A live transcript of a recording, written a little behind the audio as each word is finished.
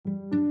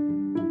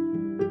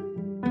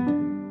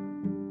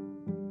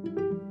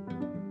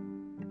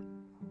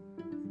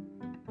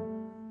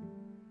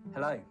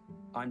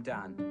I'm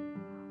Dan.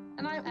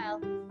 And I'm Elle.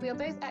 We are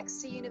both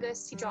Exeter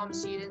University drama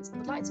students and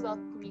would like to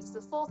welcome you to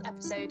the fourth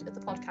episode of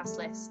the podcast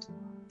list.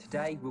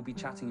 Today we'll be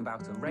chatting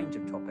about a range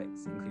of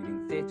topics,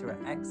 including theatre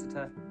at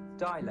Exeter,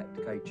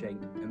 dialect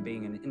coaching, and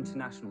being an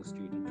international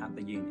student at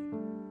the uni.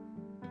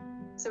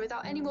 So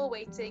without any more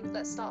waiting,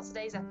 let's start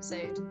today's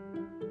episode.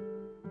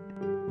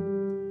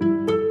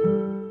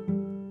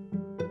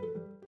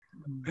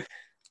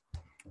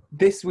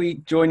 This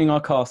week, joining our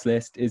cast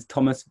list is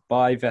Thomas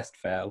by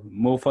Vestfeld,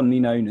 more fondly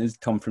known as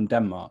Tom from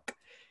Denmark.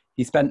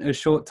 He spent a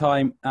short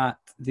time at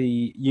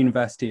the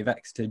University of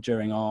Exeter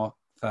during our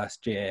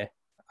first year.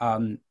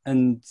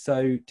 And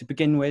so to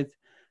begin with,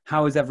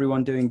 how is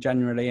everyone doing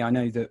generally? I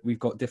know that we've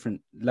got different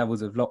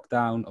levels of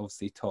lockdown.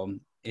 Obviously, Tom,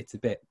 it's a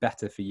bit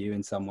better for you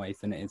in some ways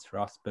than it is for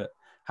us, but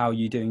how are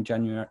you doing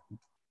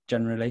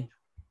generally?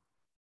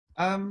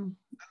 I'm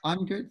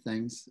good,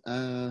 thanks.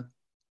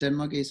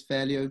 Denmark is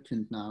fairly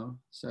open now,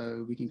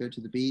 so we can go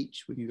to the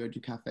beach, we can go to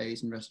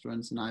cafes and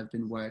restaurants, and I've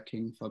been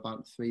working for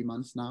about 3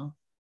 months now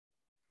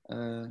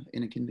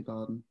in a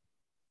kindergarten.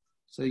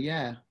 So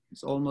yeah,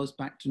 it's almost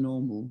back to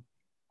normal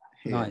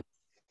here. Nice.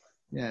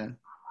 Yeah.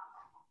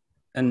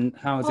 And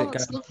how is it going?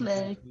 That's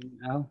lovely.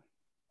 Now?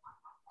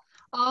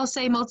 Oh,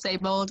 same old,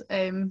 same old.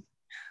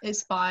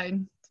 It's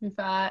fine, to be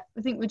fair.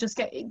 I think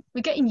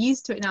we're getting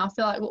used to it now. I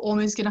feel like we're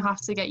almost going to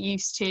have to get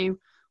used to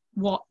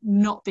what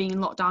not being in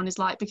lockdown is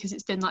like, because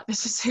it's been like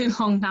this for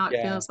so long now.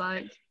 It feels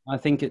like I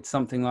think it's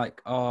something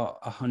like our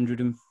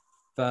 101st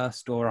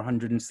or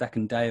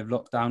 102nd day of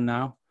lockdown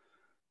now,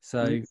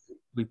 so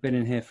we've been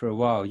in here for a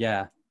while.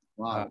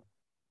 Wow.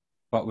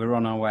 But we're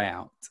on our way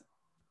out,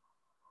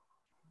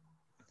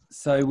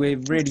 so we're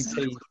really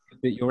pleased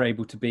that you're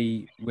able to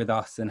be with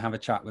us and have a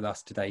chat with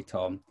us today,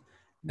 Tom.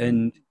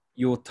 And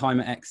your time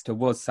at Exeter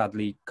was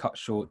sadly cut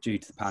short due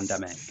to the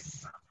pandemic,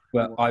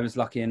 but I was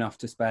lucky enough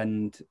to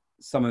spend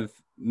some of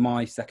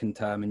my second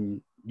term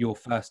and your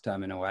first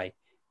term in a way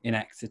in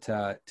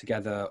Exeter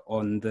together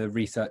on the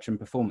research and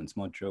performance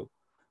module.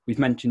 We've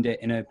mentioned it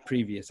in a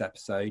previous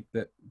episode,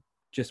 but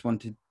just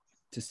wanted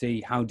to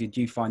see, how did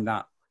you find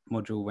that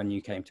module when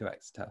you came to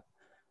Exeter?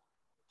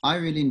 I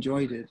really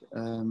enjoyed it.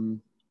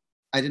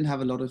 I didn't have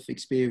a lot of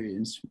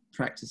experience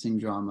practicing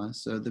drama,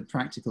 so the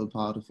practical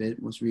part of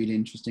it was really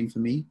interesting for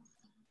me.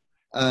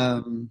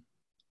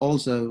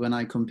 Also, when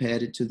I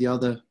compared it to the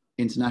other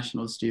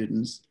international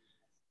students,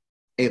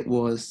 it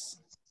was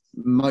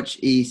much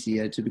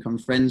easier to become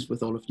friends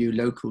with all of you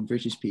local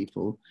British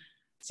people.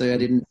 So I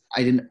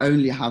didn't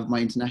only have my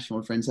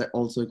international friends, I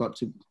also got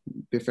to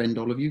befriend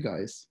all of you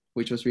guys,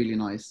 which was really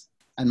nice,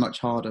 and much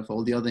harder for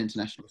all the other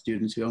international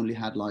students who only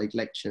had like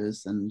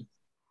lectures and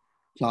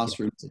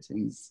classroom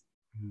sittings.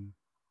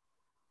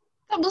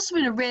 that must have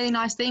been a really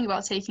nice thing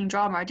about taking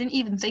drama. I didn't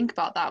even think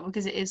about that,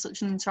 because it is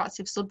such an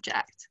interactive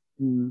subject.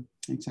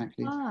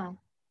 Exactly. Wow.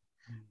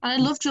 And I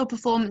loved your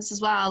performance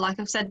as well. Like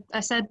I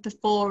said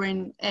before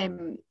in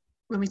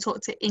when we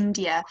talked to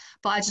India,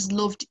 but I just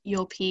loved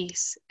your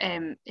piece.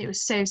 It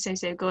was so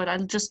good. I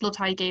just loved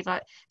how you gave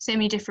like so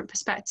many different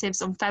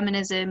perspectives on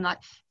feminism, like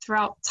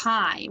throughout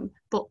time,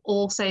 but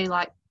also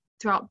like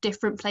throughout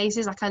different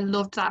places. Like I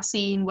loved that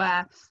scene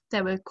where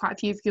there were quite a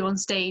few of you on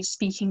stage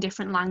speaking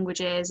different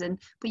languages,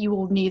 but you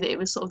all knew that it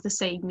was sort of the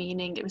same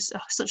meaning. It was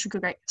such a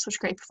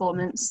great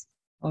performance.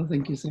 Oh,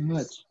 thank you so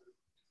much.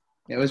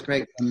 It was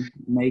great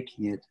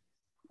making it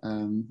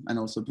and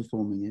also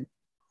performing it.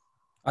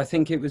 I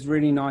think it was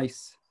really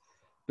nice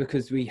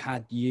because we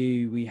had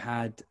you, we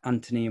had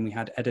Anthony, and we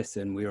had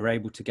Edison. We were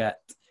able to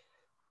get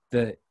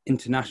the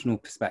international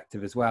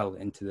perspective as well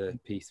into the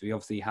piece. We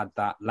obviously had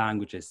that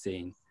languages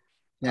scene,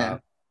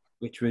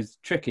 which was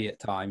tricky at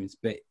times,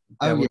 but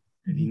there was a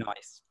really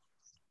nice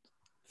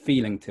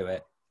feeling to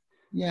it.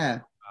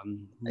 I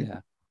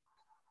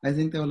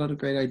think there were a lot of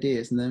great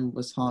ideas, and then it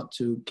was hard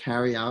to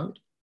carry out.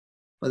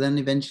 But then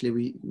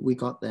eventually we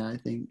got there, I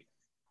think.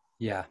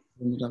 Yeah.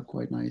 Ended up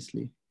quite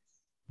nicely.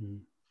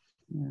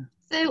 Yeah.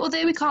 So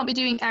although we can't be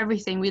doing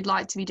everything we'd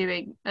like to be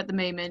doing at the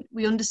moment,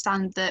 we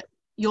understand that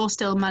you're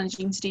still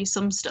managing to do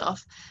some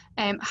stuff.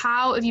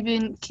 How have you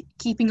been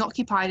keeping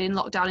occupied in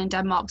lockdown in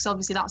Denmark? Because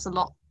obviously that's a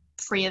lot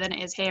freer than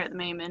it is here at the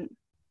moment.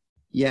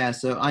 Yeah,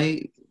 so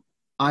I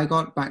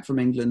got back from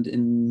England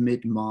in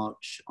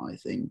mid-March, I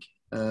think.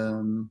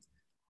 And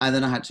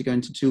then I had to go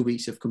into 2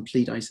 weeks of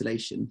complete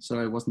isolation. So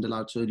I wasn't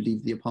allowed to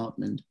leave the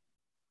apartment,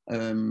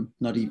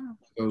 not even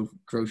go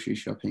grocery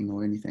shopping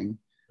or anything.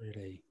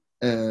 Really?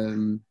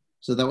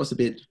 So that was a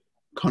bit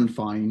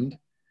confined.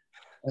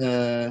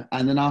 And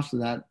then after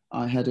that,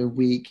 I had a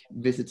week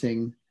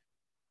visiting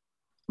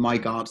my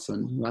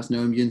godson, who has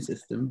no immune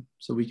system.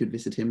 So we could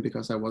visit him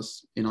because I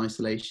was in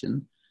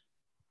isolation.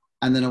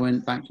 And then I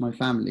went back to my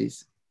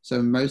family's.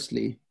 So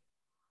mostly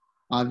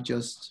I've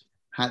just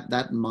had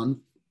that month,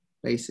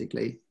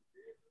 basically,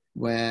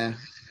 where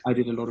I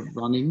did a lot of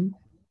running,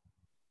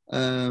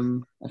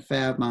 a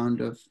fair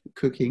amount of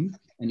cooking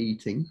and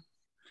eating.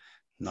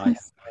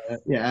 Nice.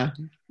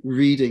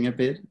 Reading a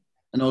bit,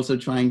 and also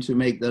trying to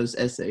make those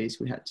essays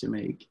we had to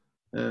make.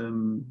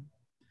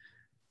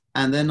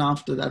 And then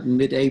after that,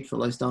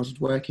 mid-April, I started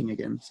working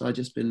again. So I've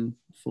just been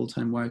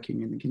full-time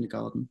working in the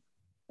kindergarten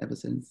ever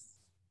since.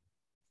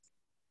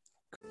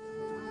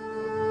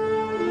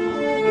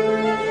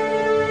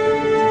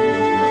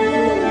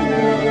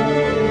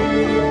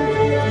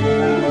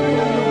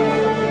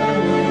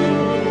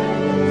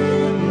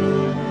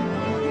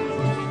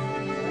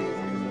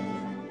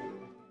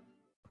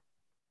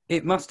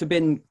 It must have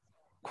been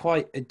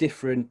quite a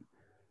different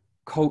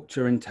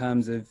culture in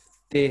terms of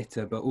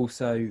theatre, but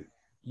also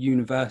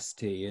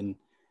university. And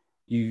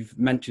you've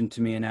mentioned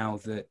to me now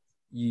that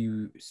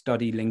you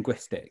study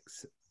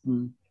linguistics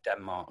in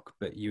Denmark,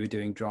 but you were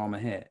doing drama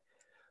here.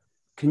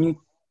 Can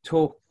you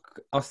talk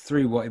us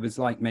through what it was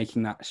like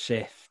making that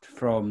shift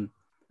from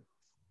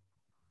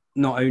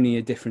not only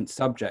a different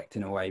subject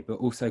in a way, but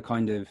also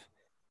kind of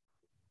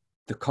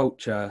the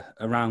culture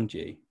around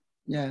you?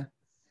 Yeah.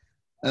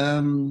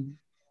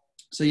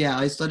 So yeah,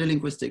 I study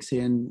linguistics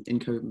here in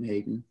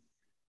Copenhagen.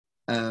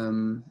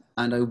 And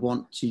I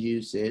want to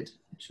use it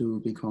to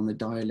become a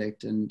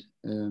dialect and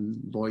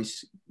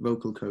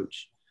vocal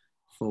coach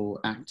for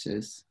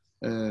actors,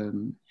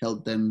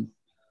 help them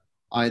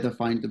either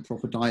find the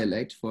proper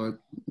dialect for a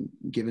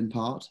given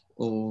part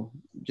or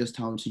just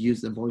how to use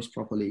their voice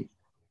properly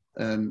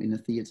in a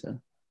theatre.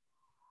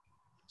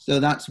 So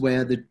that's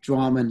where the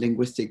drama and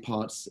linguistic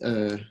parts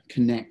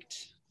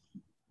connect.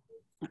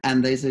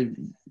 And there's a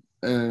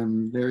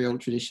very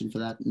old tradition for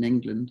that in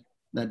England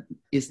that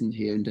isn't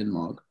here in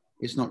Denmark.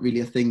 It's not really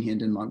a thing here in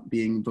Denmark,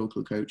 being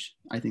vocal coach.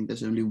 I think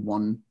there's only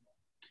one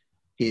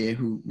here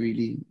who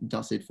really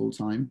does it full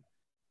time.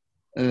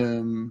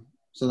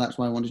 So that's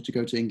why I wanted to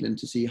go to England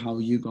to see how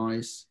you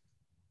guys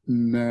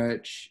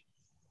merge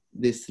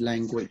this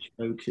language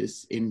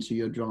focus into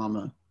your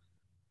drama.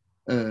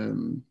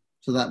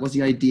 So that was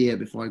the idea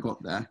before I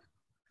got there.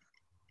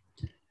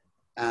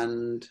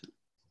 And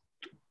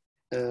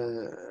I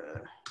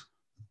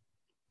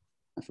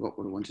forgot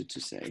what I wanted to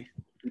say.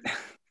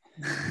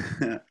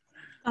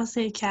 That's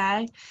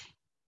okay.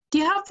 Do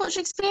you have much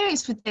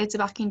experience with theatre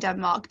back in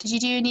Denmark? Did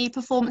you do any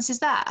performances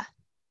there?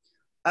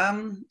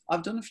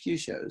 I've done a few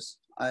shows.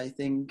 I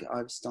think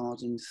I've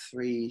starred in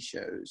 3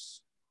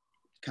 shows,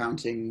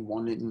 counting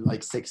one in like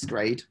 6th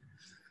grade.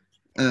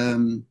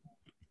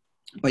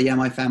 But yeah,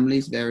 my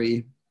family's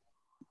very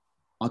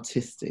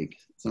artistic.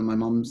 So my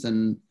mom's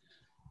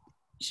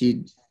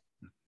she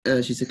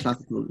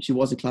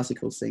was a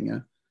classical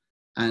singer,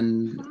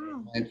 and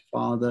my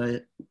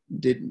father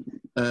did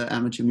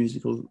amateur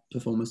musical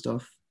performer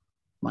stuff.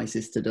 My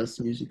sister does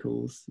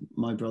musicals.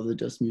 My brother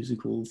does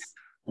musicals,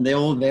 and they're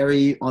all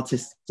very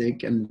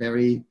artistic and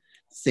very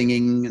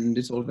singing, and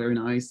it's all very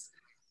nice.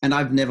 And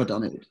I've never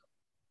done it.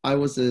 I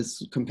was a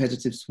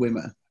competitive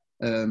swimmer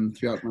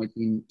throughout my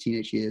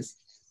teenage years,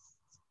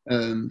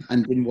 and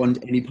didn't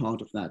want any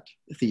part of that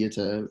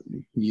theatre,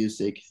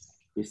 music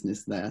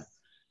business there.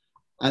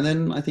 And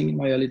then I think in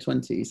my early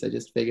 20s, I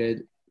just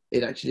figured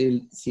it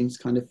actually seems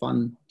kind of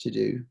fun to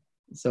do.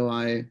 So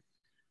I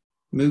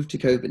moved to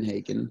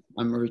Copenhagen.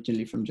 I'm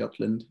originally from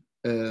Jutland.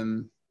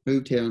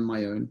 Moved here on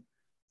my own,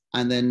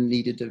 and then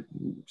needed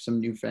some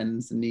new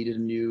friends and needed a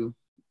new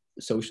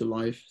social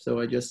life. So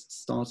I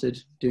just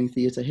started doing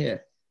theatre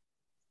here.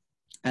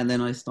 And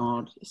then I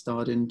starred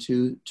in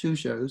two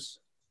shows.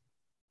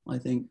 I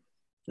think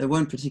they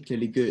weren't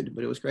particularly good,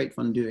 but it was great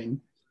fun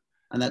doing.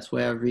 And that's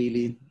where I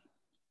really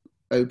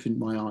opened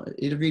my eyes.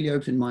 It really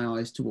opened my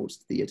eyes towards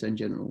theatre in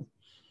general.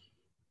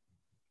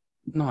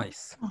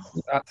 Nice.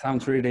 That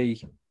sounds a really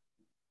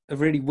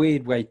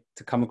weird way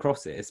to come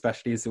across it,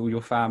 especially as all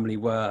your family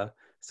were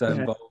so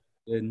involved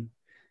in.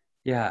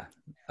 Yeah.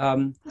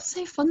 That's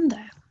so fun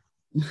though.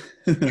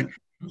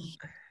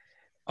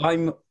 I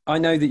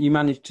know that you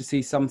managed to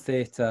see some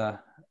theatre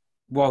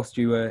whilst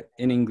you were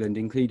in England,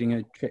 including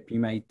a trip you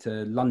made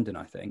to London,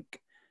 I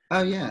think.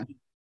 Oh yeah.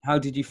 How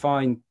did you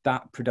find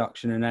that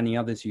production and any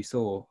others you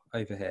saw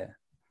over here?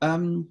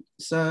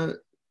 So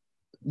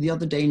the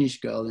other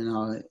Danish girl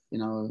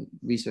in our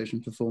research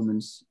and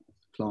performance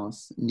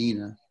class,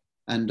 Nina,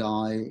 and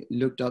I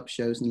looked up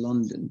shows in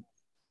London,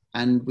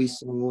 and we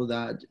saw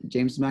that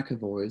James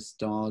McAvoy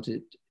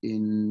started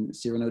in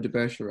Cyrano de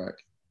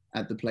Bergerac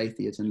at the Play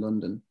Theatre in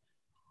London.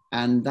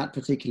 And that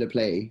particular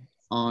play,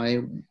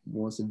 I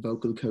was a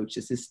vocal coach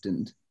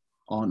assistant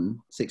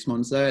on 6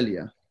 months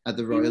earlier at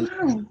the Royal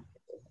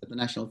at the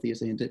National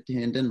Theatre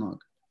here in Denmark.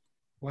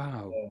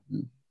 Wow!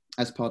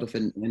 As part of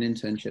an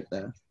internship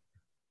there.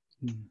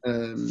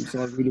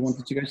 So I really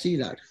wanted to go see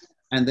that,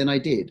 and then I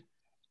did.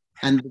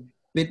 And the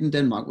bit in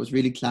Denmark was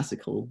really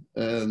classical,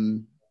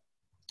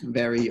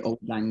 very old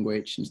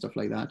language and stuff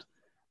like that.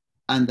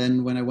 And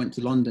then when I went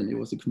to London, it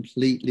was a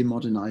completely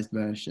modernized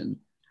version.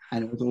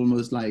 And it was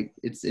almost like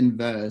it's in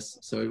verse,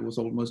 so it was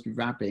almost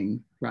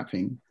rapping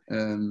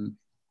in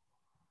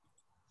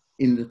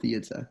the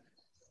theatre.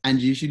 And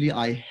usually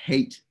I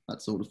hate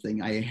that sort of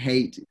thing. I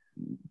hate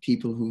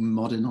people who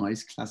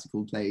modernize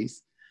classical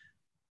plays,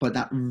 but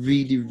that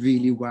really,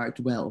 really worked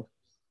well.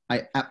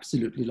 I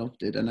absolutely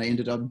loved it. And I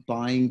ended up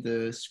buying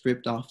the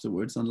script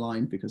afterwards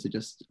online because I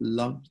just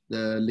loved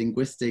the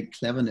linguistic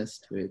cleverness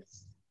to it.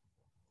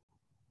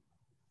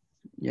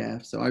 yeah,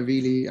 so I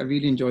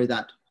really enjoyed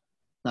that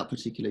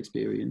particular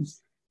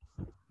experience.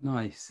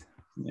 Nice.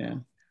 Yeah.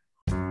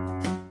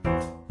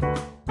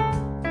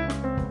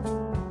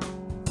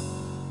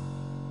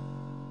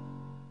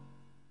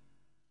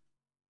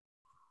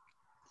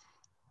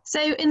 So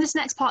in this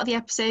next part of the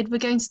episode, we're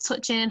going to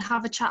touch in and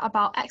have a chat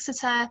about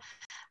Exeter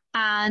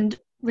and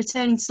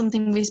returning to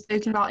something we've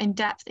spoken about in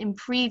depth in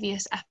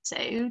previous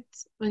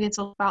episodes. We're going to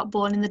talk about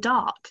Born in the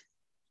Dark.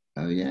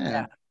 Oh,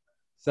 yeah.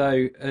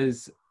 So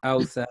as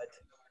Al said,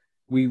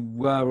 we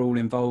were all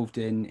involved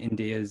in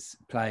India's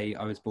play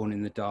I Was Born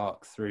in the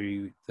Dark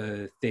through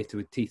the Theatre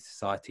with Teeth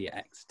Society at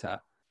Exeter.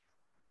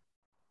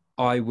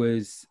 I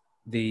was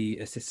the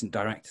assistant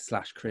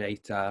director /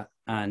 creator,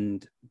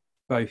 and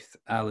both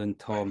Al and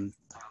Tom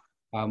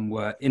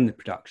were in the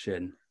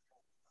production.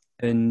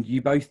 And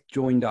you both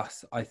joined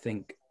us, I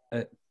think,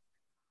 at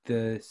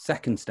the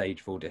second stage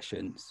of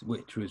auditions,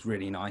 which was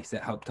really nice.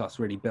 It helped us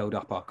really build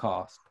up our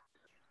cast.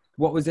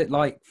 What was it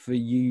like for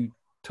you,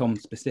 Tom,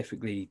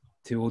 specifically,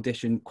 to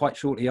audition quite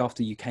shortly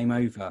after you came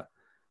over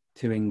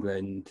to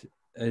England?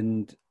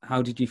 And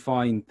how did you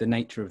find the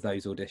nature of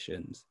those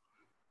auditions?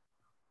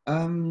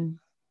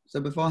 So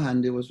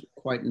beforehand, it was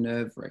quite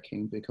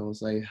nerve-wracking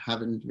because I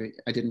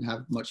didn't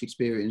have much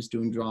experience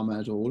doing drama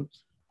at all.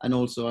 And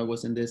also I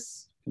was in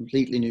this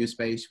completely new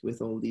space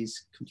with all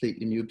these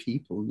completely new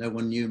people. No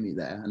one knew me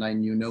there and I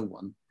knew no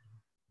one.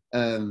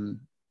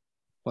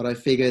 But I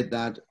figured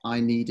that I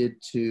needed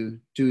to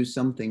do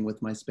something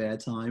with my spare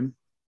time.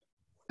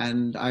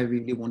 And I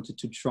really wanted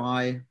to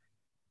try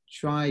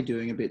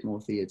doing a bit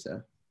more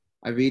theatre.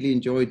 I really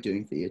enjoyed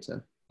doing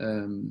theatre.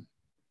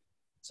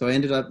 So I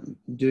ended up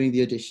doing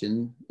the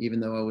audition,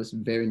 even though I was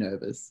very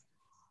nervous.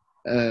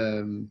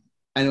 And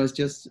it was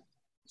just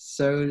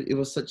it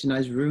was such a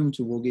nice room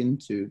to walk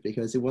into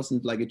because it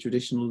wasn't like a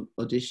traditional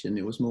audition.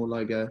 It was more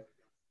like a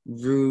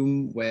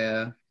room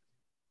where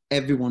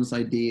everyone's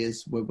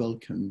ideas were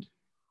welcomed.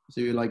 So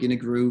you're like in a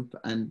group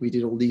and we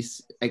did all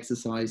these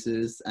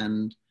exercises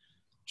and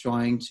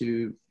trying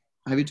to...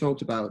 Have you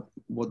talked about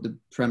what the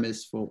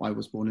premise for I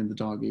Was Born in the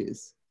Dark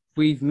is?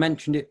 We've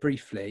mentioned it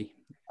briefly.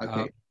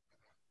 Okay.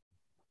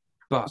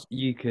 But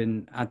you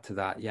can add to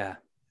that, yeah.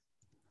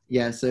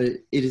 Yeah, so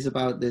it is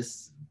about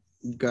this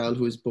girl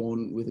who is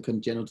born with a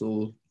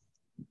congenital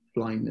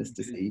blindness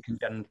disease.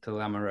 Congenital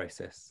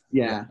amaurosis.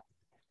 Yeah.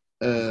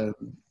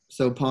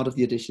 So part of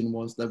the audition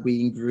was that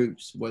we in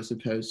groups were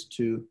supposed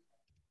to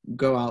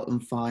go out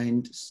and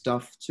find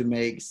stuff to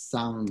make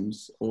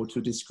sounds or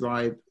to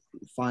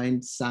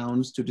find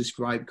sounds to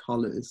describe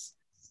colors,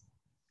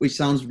 which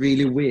sounds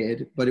really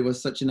weird, but it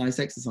was such a nice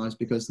exercise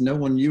because no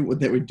one knew what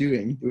they were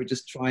doing. They were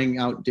just trying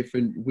out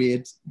different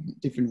weird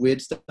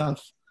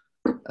stuff.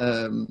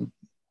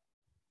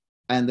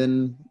 And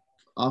then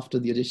after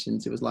the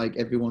auditions, it was like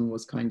everyone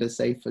was kind of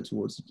safer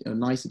towards,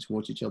 nicer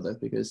towards each other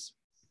because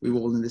we were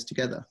all in this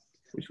together,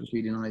 which was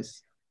really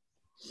nice.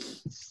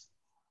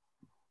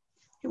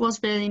 It was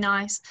really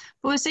nice.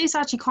 But we're so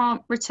sad you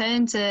can't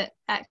return to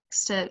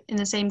Exeter in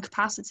the same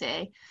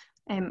capacity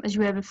as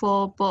you were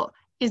before, but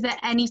is there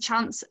any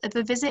chance of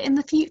a visit in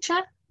the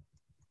future?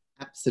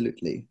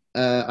 Absolutely.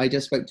 I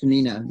just spoke to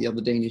Nina, the other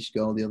Danish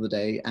girl, the other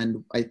day,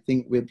 and I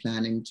think we're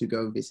planning to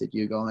go visit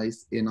you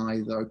guys in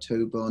either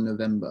October or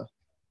November.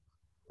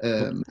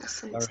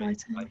 That's so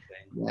exciting.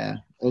 Yeah.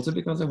 Also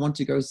because I want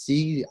to go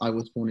see I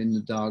Was Born in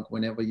the Dark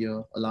whenever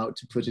you're allowed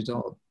to put it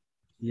on.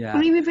 Yeah. I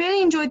mean, we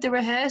really enjoyed the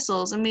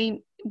rehearsals. I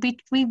mean,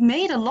 we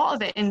made a lot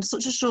of it in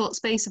such a short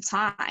space of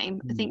time.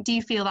 I think, do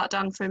you feel that,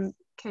 Dan, from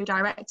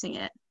co-directing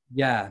it?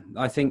 Yeah,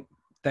 I think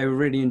they were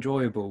really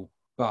enjoyable,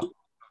 but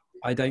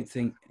I don't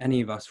think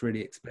any of us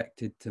really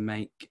expected to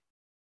make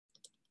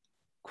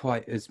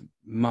quite as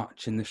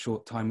much in the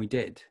short time we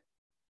did.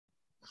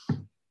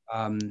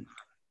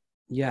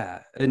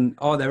 Yeah, and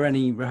are there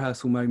any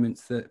rehearsal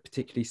moments that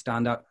particularly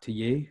stand out to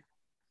you?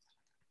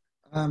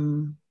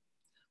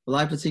 Well,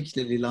 I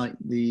particularly like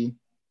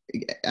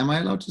am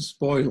I allowed to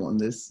spoil on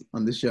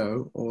the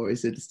show, or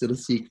is it still a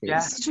secret? Yeah.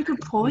 Such a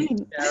good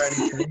point.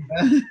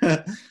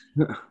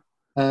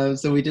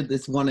 So we did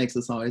this one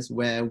exercise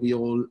where we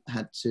all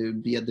had to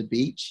be at the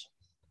beach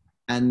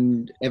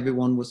and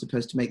everyone was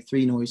supposed to make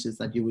 3 noises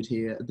that you would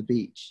hear at the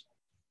beach.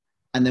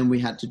 And then we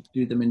had to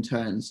do them in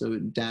turn. So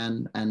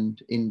Dan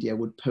and India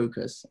would poke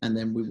us and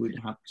then we would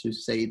have to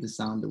say the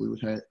sound that we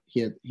would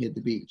hear at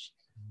the beach.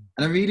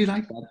 And I really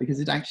like that because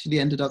it actually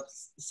ended up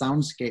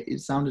soundscape. It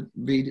sounded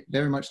really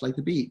very much like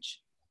the beach.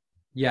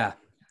 Yeah.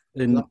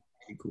 And that's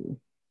really cool.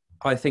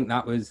 I think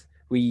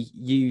we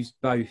used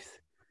both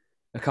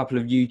a couple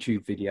of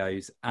YouTube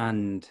videos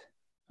and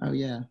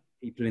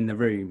people in the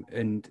room,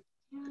 and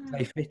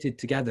they fitted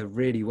together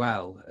really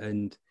well.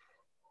 And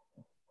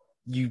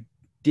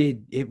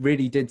it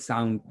really did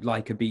sound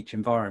like a beach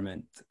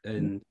environment.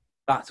 And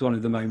that's one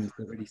of the moments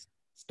that really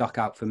stuck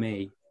out for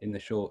me in the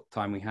short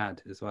time we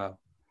had as well.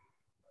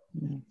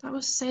 That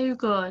was so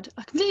good.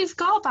 I completely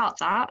forgot about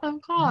that.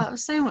 Oh God, it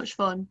was so much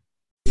fun.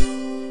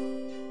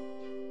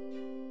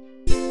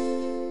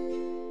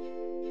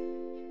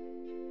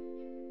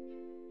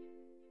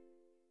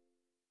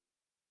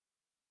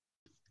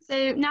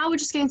 So now we're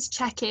just going to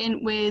check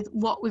in with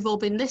what we've all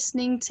been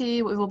listening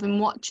to, what we've all been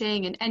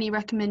watching, and any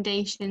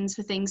recommendations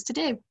for things to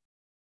do.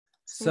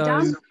 So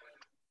Dan?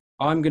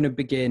 I'm going to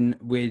begin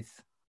with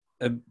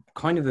a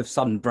kind of a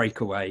sudden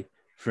breakaway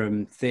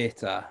from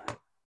theatre,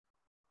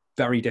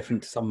 very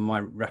different to some of my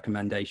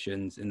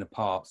recommendations in the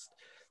past.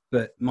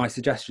 But my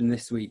suggestion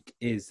this week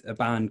is a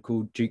band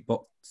called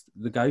Jukebox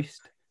the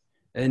Ghost.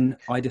 And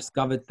I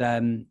discovered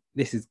them,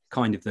 this is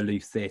kind of the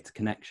loose theatre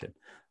connection.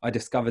 I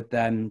discovered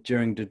them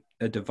during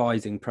a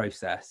devising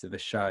process of a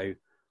show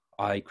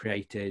I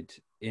created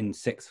in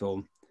sixth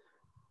form,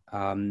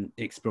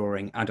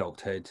 exploring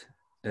adulthood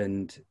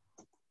and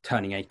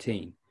turning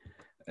 18.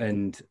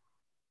 And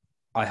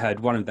I heard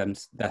one of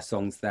their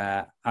songs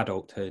there,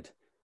 Adulthood,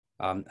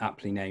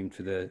 aptly named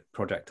for the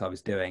project I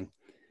was doing.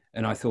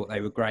 And I thought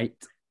they were great.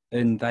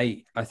 And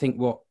I think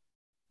what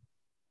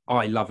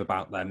I love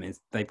about them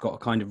is they've got a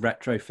kind of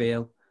retro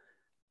feel,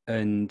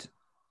 and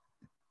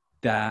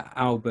their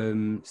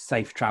album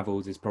Safe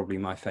Travels is probably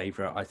my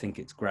favorite. I think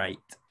it's great,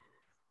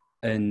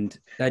 and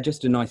they're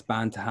just a nice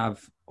band to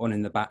have on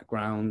in the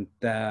background.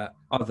 Their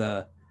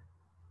other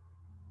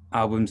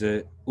albums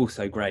are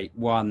also great.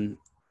 One,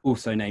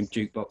 also named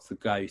Jukebox the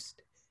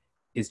Ghost,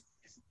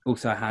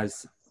 also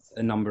has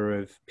a number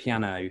of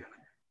piano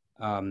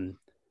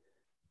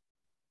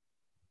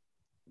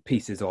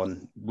pieces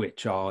on,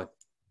 which are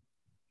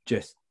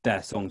just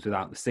their songs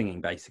without the singing,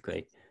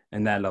 basically,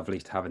 and they're lovely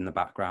to have in the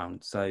background.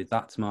 So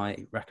that's my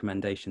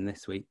recommendation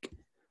this week.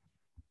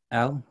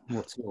 Elle,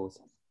 what's yours?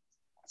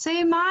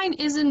 So mine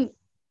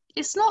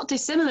it's not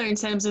dissimilar in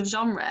terms of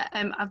genre.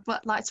 I'd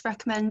like to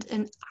recommend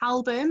an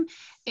album.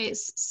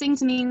 It's Sing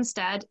to Me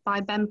Instead by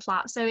Ben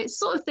Platt. So it's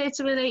sort of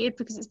theatre related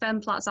because it's Ben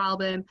Platt's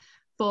album,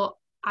 but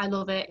I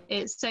love it.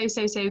 It's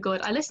so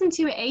good. I listened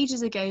to it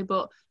ages ago,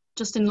 but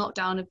just in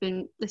lockdown I've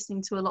been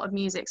listening to a lot of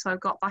music, so I've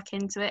got back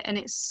into it, and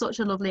it's such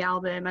a lovely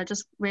album. I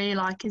just really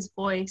like his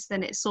voice,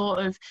 and it's sort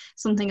of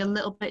something a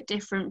little bit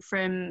different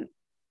from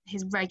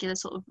his regular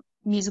sort of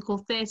musical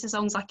theatre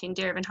songs like in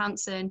Dear Evan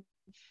Hansen.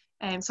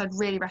 So I'd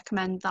really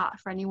recommend that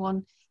for anyone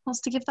who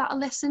wants to give that a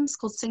listen. It's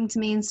called Sing to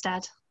Me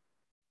Instead.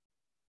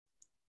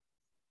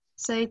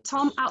 So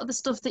Tom, out of the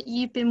stuff that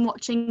you've been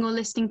watching or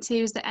listening to,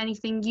 is there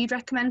anything you'd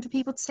recommend for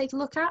people to take a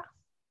look at?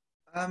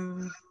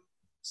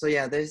 So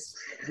yeah, there's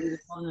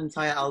one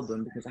entire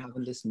album because I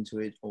haven't listened to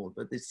it all,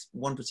 but there's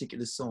one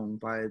particular song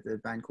by the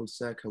band called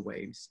Circa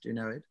Waves. Do you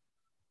know it?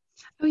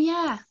 Oh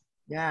yeah.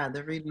 Yeah,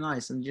 they're really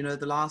nice. And you know,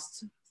 the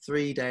last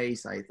 3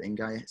 days I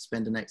think I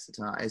spent in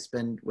Exeter, I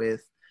spent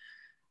with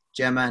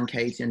Gemma and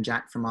Katie and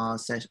Jack from our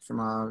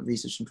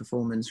research and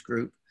performance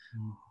group.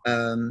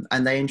 And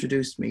they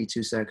introduced me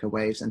to Circa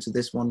Waves and to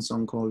this one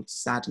song called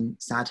Sad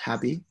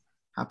Happy.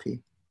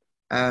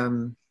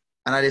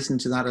 And I listened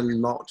to that a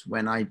lot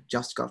when I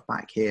just got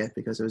back here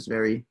because it was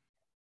very,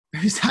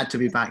 very sad to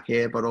be back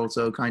here, but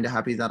also kind of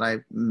happy that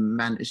I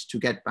managed to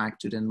get back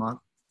to Denmark.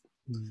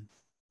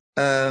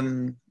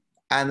 And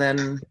then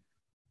there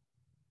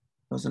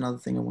was another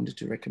thing I wanted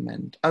to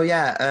recommend. Oh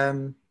yeah,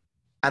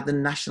 at the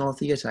National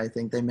Theatre, I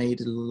think they made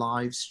a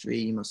live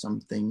stream or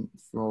something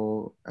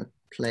for a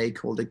play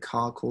called A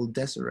Car Called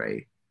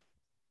Desiree.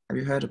 Have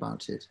you heard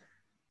about it?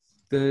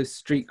 The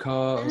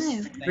streetcar.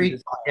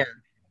 Yeah.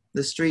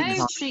 The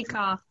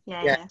streetcar.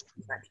 Yeah,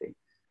 exactly.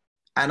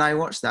 And I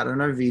watched that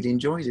and I really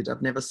enjoyed it.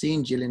 I've never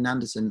seen Gillian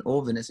Anderson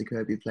or Vanessa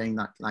Kirby playing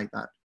that like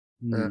that.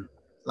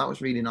 That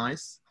was really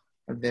nice.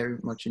 I very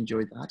much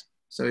enjoyed that.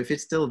 So if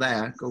it's still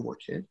there, go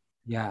watch it.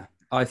 Yeah,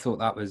 I thought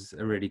that was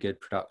a really good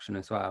production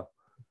as well.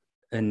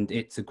 And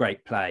it's a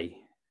great play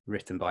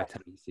written by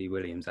Tennessee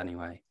Williams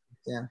anyway.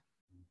 Yeah.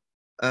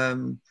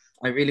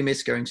 I really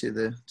miss going to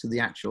the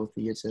actual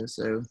theatre.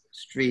 So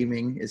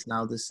streaming is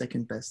now the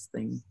second best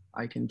thing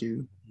I can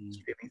do.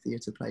 Streaming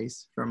theatre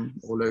plays from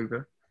all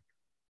over.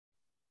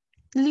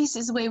 At least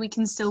it's a way we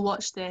can still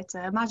watch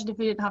theatre. Imagine if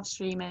we didn't have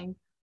streaming.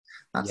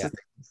 That's the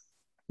thing.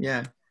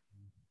 Yeah.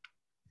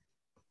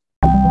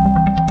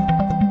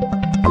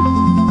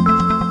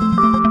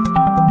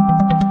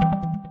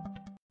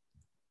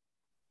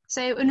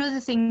 So another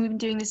thing we've been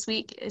doing this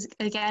week is,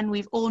 again,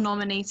 we've all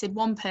nominated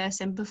one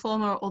person,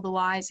 performer or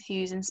otherwise,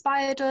 who's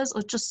inspired us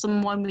or just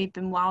someone we've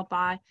been wowed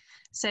by.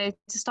 So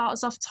to start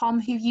us off, Tom,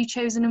 who have you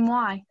chosen and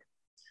why?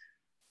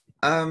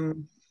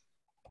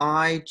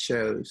 I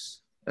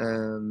chose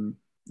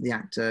the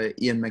actor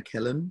Ian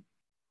McKellen.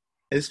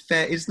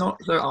 It's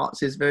not so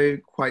artsy, it's very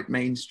quite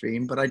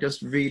mainstream, but I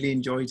just really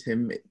enjoyed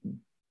him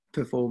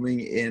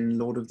performing in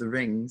Lord of the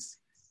Rings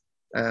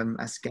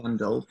as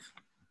Gandalf.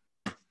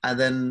 And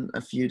then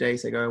a few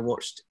days ago, I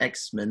watched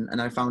X-Men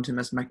and I found him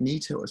as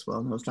Magneto as well.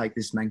 And I was like,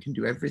 this man can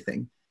do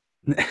everything.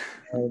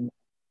 And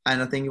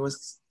I think it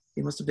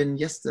must have been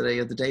yesterday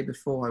or the day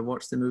before I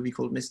watched the movie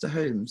called Mr.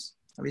 Holmes.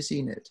 Have you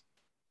seen it?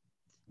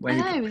 When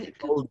he plays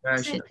the old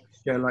version of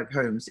Sherlock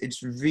Holmes.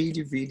 It's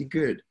really, really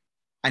good.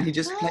 And he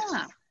just plays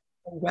so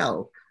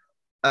well.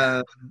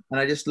 And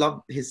I just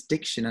love his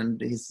diction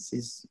and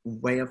his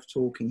way of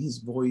talking, his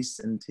voice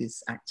and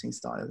his acting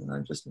style. And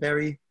I'm just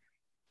very,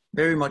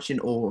 very much in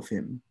awe of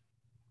him.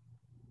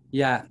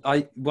 Yeah,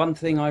 one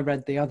thing I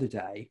read the other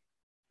day,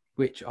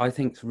 which I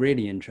think's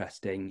really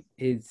interesting,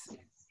 is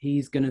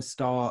he's going to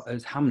star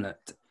as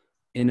Hamlet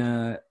in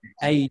a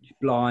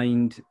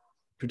age-blind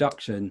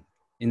production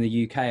in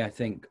the UK, I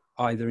think,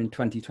 either in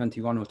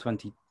 2021 or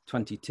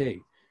 2022,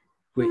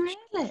 which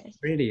Really? is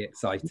really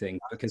exciting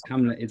because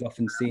Hamlet is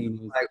often seen as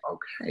Like,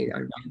 okay, a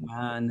young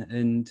man,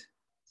 and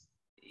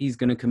he's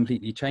going to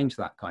completely change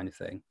that kind of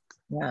thing.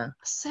 yeah,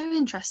 So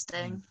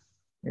interesting.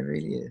 it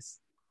really is.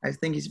 I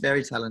think he's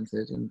very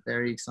talented and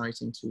very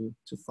exciting to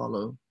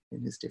follow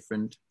in his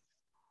different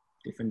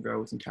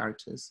roles and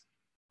characters.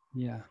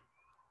 Yeah.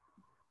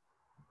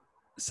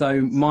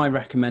 So my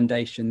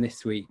recommendation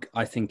this week,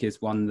 I think,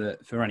 is one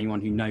that for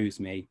anyone who knows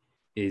me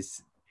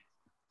is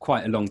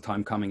quite a long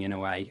time coming in a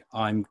way.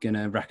 I'm going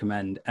to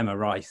recommend Emma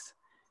Rice,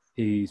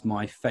 who's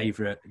my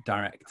favourite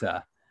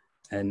director,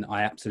 and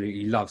I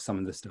absolutely love some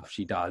of the stuff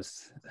she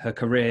does. Her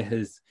career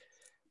has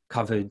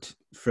covered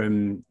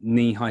from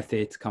Knee High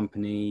Theatre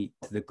Company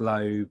to The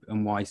Globe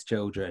and Wise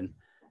Children,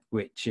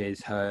 which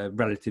is her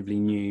relatively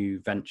new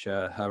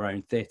venture, her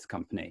own theatre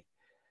company.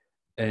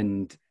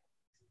 And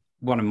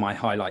one of my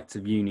highlights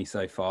of uni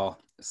so far,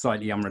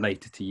 slightly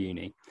unrelated to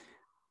uni,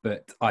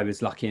 but I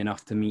was lucky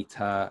enough to meet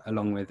her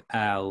along with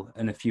Elle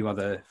and a few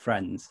other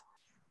friends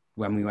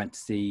when we went to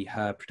see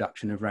her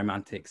production of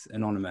Romantics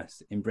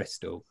Anonymous in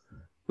Bristol,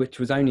 which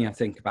was only, I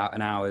think, about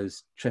an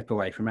hour's trip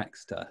away from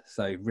Exeter,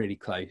 so really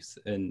close.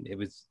 And it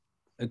was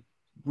a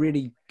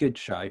really good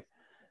show,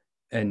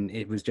 and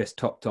it was just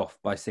topped off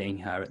by seeing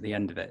her at the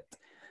end of it.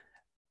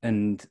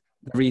 And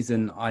the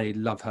reason I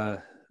love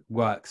her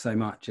work so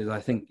much is I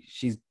think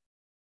she's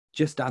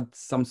just adds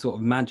some sort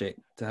of magic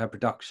to her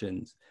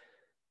productions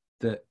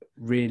that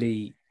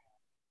really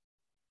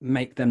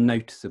make them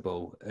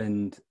noticeable.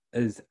 And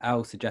as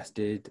Al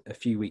suggested a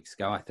few weeks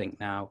ago, I think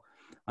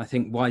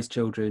Wise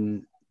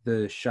Children,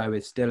 the show,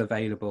 is still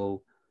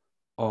available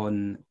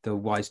on the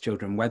Wise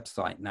Children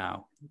website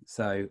now.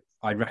 So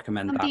I'd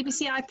recommend that.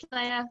 BBC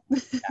iPlayer.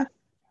 Yeah.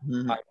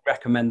 I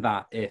recommend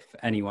that if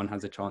anyone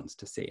has a chance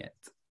to see it.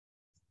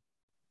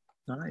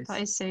 Nice.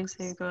 That is so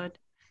good.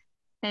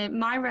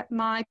 My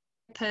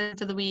person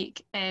for the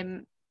week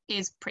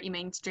is pretty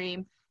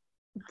mainstream.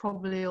 You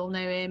probably all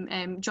know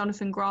him.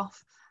 Jonathan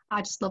Groff.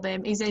 I just love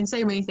him. He's in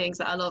so many things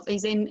that I love.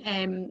 He's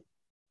in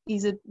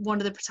one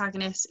of the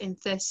protagonists in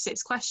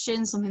 36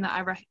 Questions, something that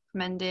I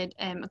recommended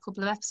a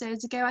couple of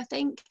episodes ago, I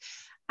think.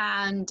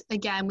 And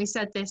again, we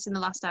said this in the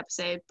last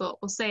episode,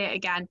 but we'll say it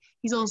again.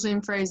 He's also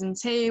in Frozen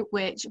 2,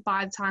 which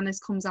by the time this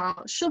comes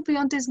out should be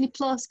on Disney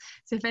Plus.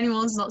 So if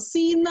anyone's not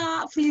seen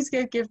that, please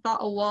go give that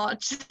a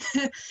watch.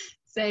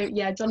 So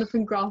yeah,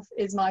 Jonathan Groff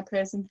is my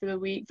person for the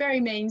week. Very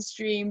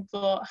mainstream,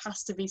 but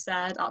has to be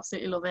said.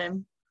 Absolutely love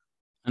him.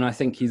 And I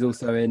think he's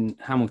also in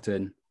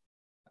Hamilton.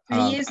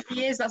 He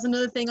is. That's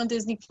another thing on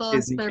Disney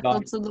Plus for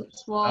everyone to look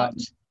to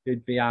watch.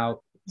 Should be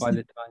out by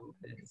the time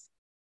this.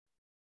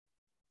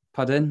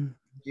 Pardon?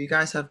 Do you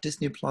guys have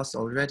Disney Plus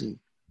already?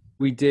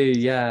 We do,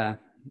 yeah.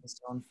 It's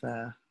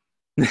unfair.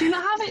 Do you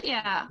not have it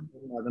yet?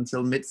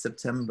 Until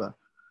mid-September.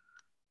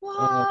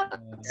 What?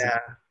 Yeah.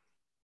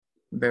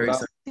 Very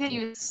excited. Get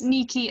you a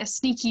sneaky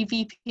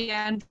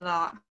VPN for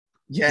that.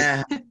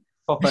 Yeah.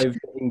 Pop over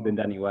to England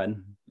anyway.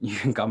 You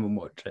can come and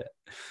watch it.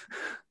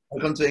 I'll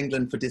come to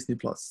England for Disney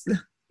Plus.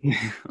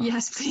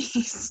 Yes,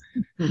 please.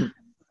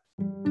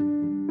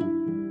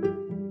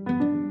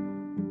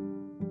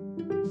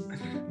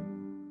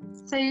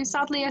 So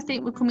sadly, I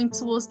think we're coming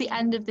towards the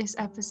end of this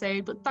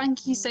episode, but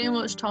thank you so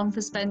much, Tom,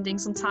 for spending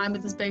some time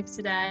with us both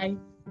today.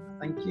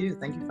 Thank you.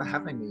 Thank you for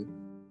having me.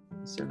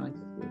 It's so nice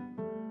of you.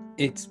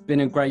 It's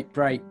been a great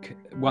break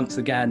once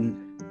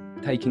again,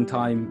 taking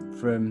time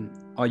from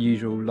our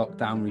usual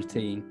lockdown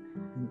routine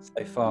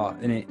so far,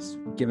 and it's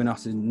given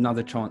us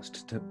another chance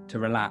to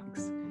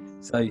relax.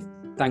 So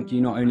thank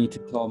you not only to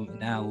Tom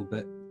and Elle,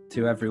 but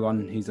to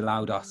everyone who's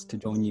allowed us to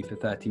join you for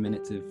 30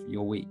 minutes of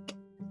your week.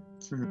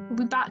 We'll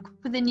be back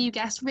with a new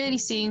guest really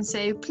soon,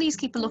 so please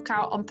keep a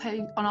lookout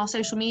on our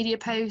social media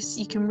posts.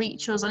 You can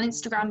reach us on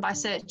Instagram by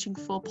searching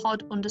for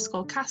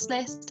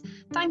pod_castlist.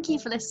 Thank you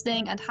for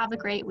listening and have a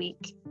great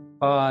week.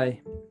 Bye.